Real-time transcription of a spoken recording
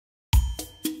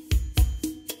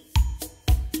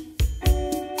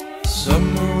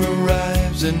Summer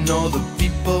arrives and all the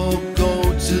people go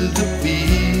to the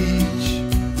beach,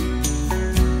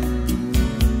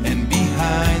 and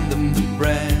behind them the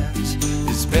brands,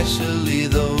 especially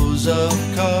those of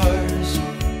cars,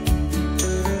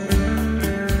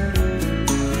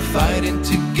 fighting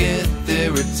to get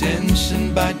their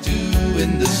attention by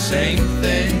doing the same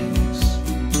things.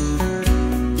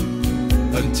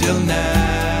 Until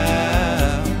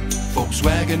now,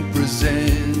 Volkswagen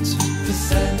presents the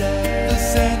Sander.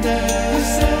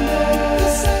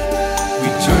 We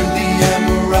turned the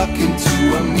Amarok into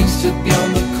a means to be on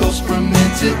the coast from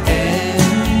end to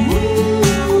end.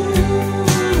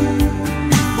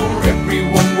 Before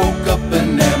everyone woke up,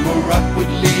 an Amarok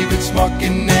would leave its mark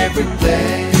in every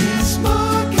place.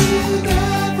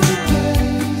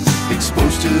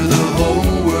 Exposed to the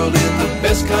whole world in the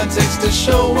best context to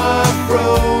show our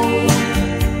road.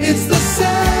 It's the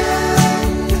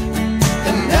sand,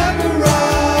 an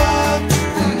Amarok,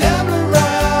 an Amarok.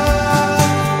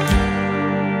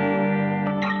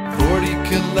 40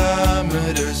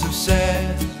 kilometers of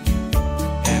sand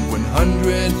and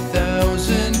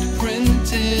 100,000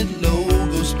 printed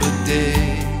logos per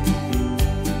day.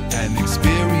 An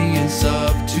experience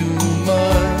of 2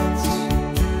 months.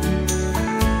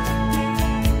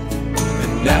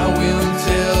 And now we'll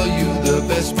tell you the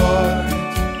best part,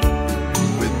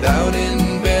 without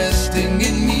investing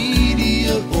in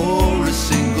media or a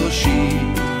single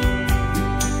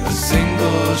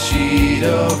sheet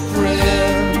of